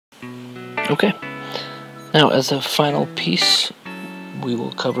Okay, now as a final piece, we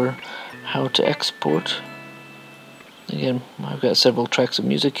will cover how to export. Again, I've got several tracks of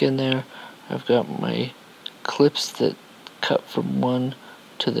music in there. I've got my clips that cut from one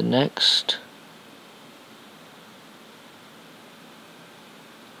to the next.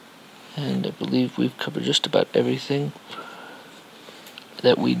 And I believe we've covered just about everything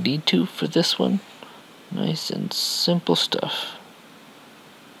that we need to for this one. Nice and simple stuff.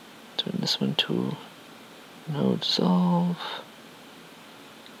 Turn this one to no dissolve.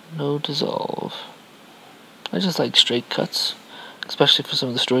 No dissolve. I just like straight cuts, especially for some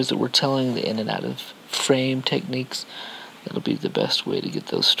of the stories that we're telling, the in and out of frame techniques. That'll be the best way to get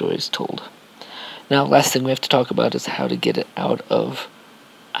those stories told. Now, last thing we have to talk about is how to get it out of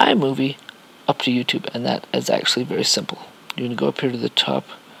iMovie up to YouTube, and that is actually very simple. You're going to go up here to the top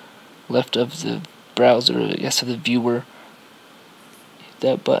left of the browser, I guess of the viewer, hit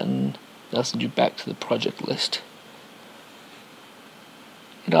that button, that'll send you back to the project list.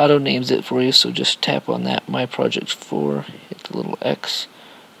 It auto names it for you, so just tap on that, My Project 4, hit the little X,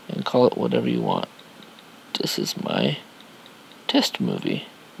 and call it whatever you want. This is my test movie.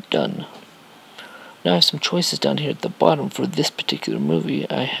 Done. Now I have some choices down here at the bottom for this particular movie.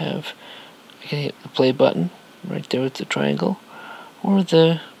 I can hit the play button right there with the triangle, or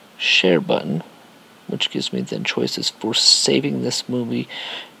the share button, which gives me then choices for saving this movie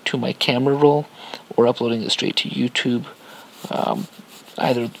to my camera roll or uploading it straight to YouTube.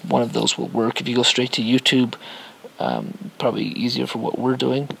 Either one of those will work. If you go straight to YouTube, probably easier for what we're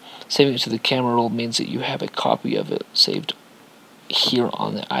doing. Saving it to the camera roll means that you have a copy of it saved here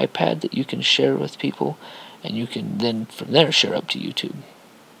on the iPad that you can share with people, and you can then from there share up to YouTube.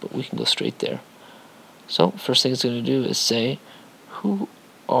 But we can go straight there. So first thing it's going to do is say, who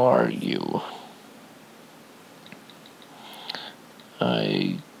are you?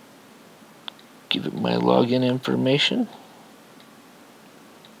 I give it my login information.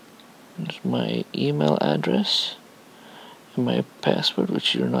 There's my email address and my password,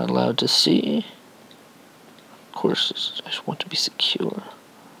 which you're not allowed to see. Of course, I just want to be secure.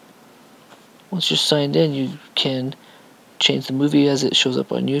 Once you're signed in, you can change the movie as it shows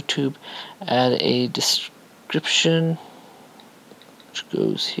up on YouTube, add a description, which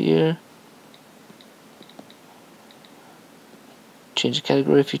goes here. Change the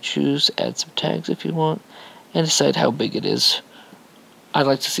category if you choose, add some tags if you want, and decide how big it is. I'd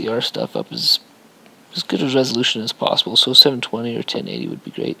like to see our stuff up as good a resolution as possible, so 720 or 1080 would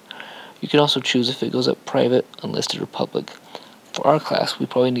be great. You can also choose if it goes up private, unlisted, or public. For our class, we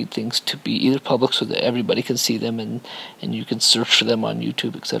probably need things to be either public so that everybody can see them and you can search for them on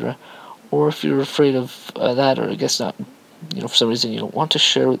YouTube, etc. Or if you're afraid of that, or I guess not, for some reason you don't want to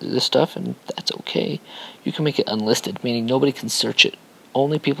share this stuff, and that's okay, you can make it unlisted, meaning nobody can search it.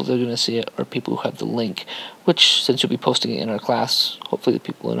 Only people that are going to see it are people who have the link, which, since you'll be posting it in our class, hopefully the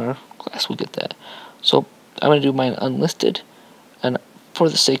people in our class will get that. So I'm going to do mine unlisted, and for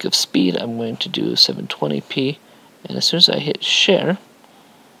the sake of speed, I'm going to do 720p, and as soon as I hit share,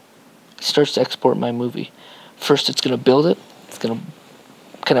 it starts to export my movie. First, it's going to build it. It's going to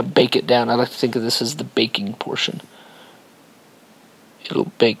kind of bake it down. I like to think of this as the baking portion.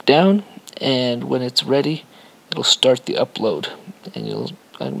 It'll bake down, and when it's ready, it'll start the upload, and I don't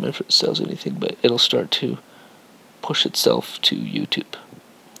remember if it says anything, but it'll start to push itself to YouTube.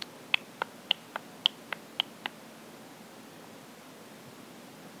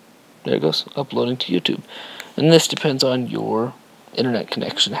 There it goes, uploading to YouTube. And this depends on your internet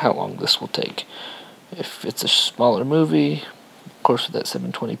connection, how long this will take. If it's a smaller movie, of course with that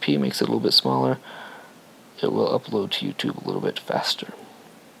 720p makes it a little bit smaller, it will upload to YouTube a little bit faster.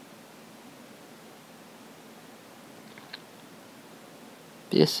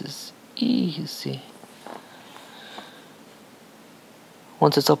 This is easy.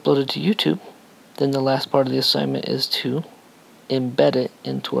 Once it's uploaded to YouTube, then the last part of the assignment is to embed it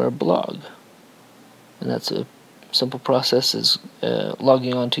into our blog. And that's a simple process, is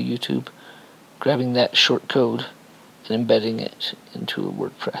logging on to YouTube, grabbing that short code, and embedding it into a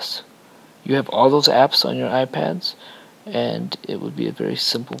WordPress. You have all those apps on your iPads, and it would be a very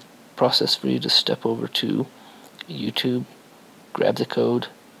simple process for you to step over to YouTube, grab the code,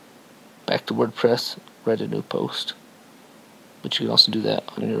 back to WordPress, write a new post. But you can also do that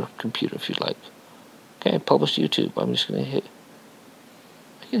on your computer if you'd like. Okay, publish to YouTube. I'm just going to hit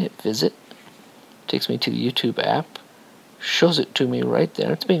visit. It takes me to the YouTube app, shows it to me right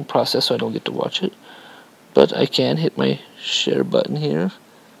there. It's being processed, so I don't get to watch it. But I can hit my share button here,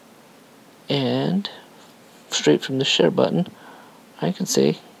 and straight from the share button, I can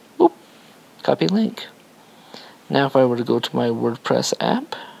say, whoop, copy link. Now if I were to go to my WordPress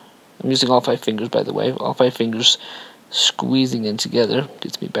app, I'm using all 5 fingers, by the way. All 5 fingers squeezing in together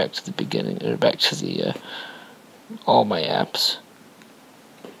gets me back to the beginning, or back to the all my apps.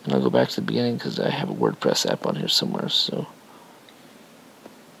 And I'll go back to the beginning because I have a WordPress app on here somewhere, so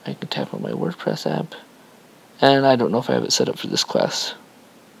I can tap on my WordPress app. And I don't know if I have it set up for this class.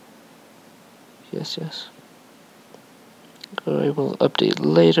 Yes. I will update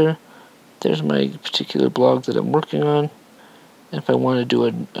later. There's my particular blog that I'm working on. And if I want to do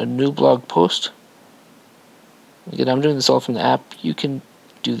a new blog post, again, I'm doing this all from the app. You can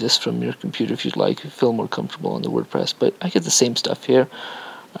do this from your computer if you'd like, if you feel more comfortable on the WordPress. But I get the same stuff here.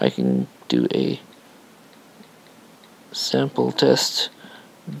 I can do a sample test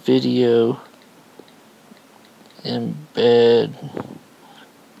video embed,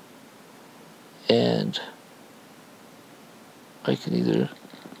 and I can either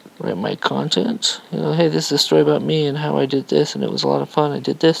write my content, hey, this is a story about me and how I did this, and it was a lot of fun, I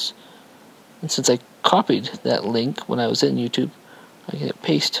did this. And since I copied that link when I was in YouTube, I can hit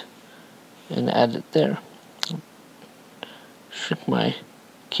paste and add it there. Shrink my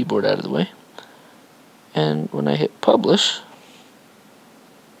keyboard out of the way. And when I hit publish,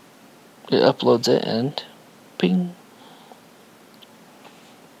 it uploads it, and ping.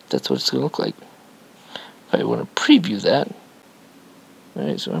 That's what it's going to look like. If I want to preview that,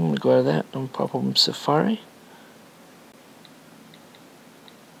 alright, so I'm going to go out of that and pop open Safari.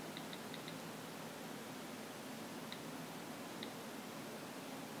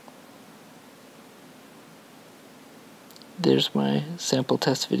 There's my sample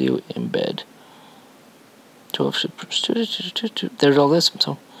test video embed. 12 shippers. There's all this.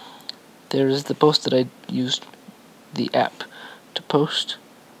 So there's the post that I used the app to post,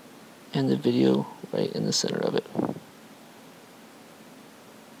 and the video right in the center of it.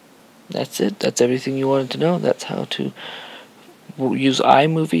 That's it. That's everything you wanted to know. That's how to use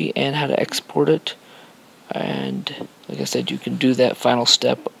iMovie and how to export it. And like I said, you can do that final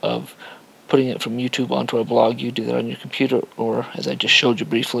step of putting it from YouTube onto a blog. You do that on your computer, or as I just showed you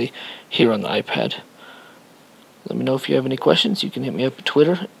briefly, here on the iPad. Let me know if you have any questions. You can hit me up at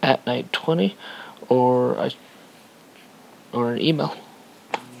Twitter at Night20, or an email.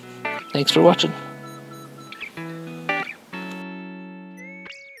 Thanks for watching.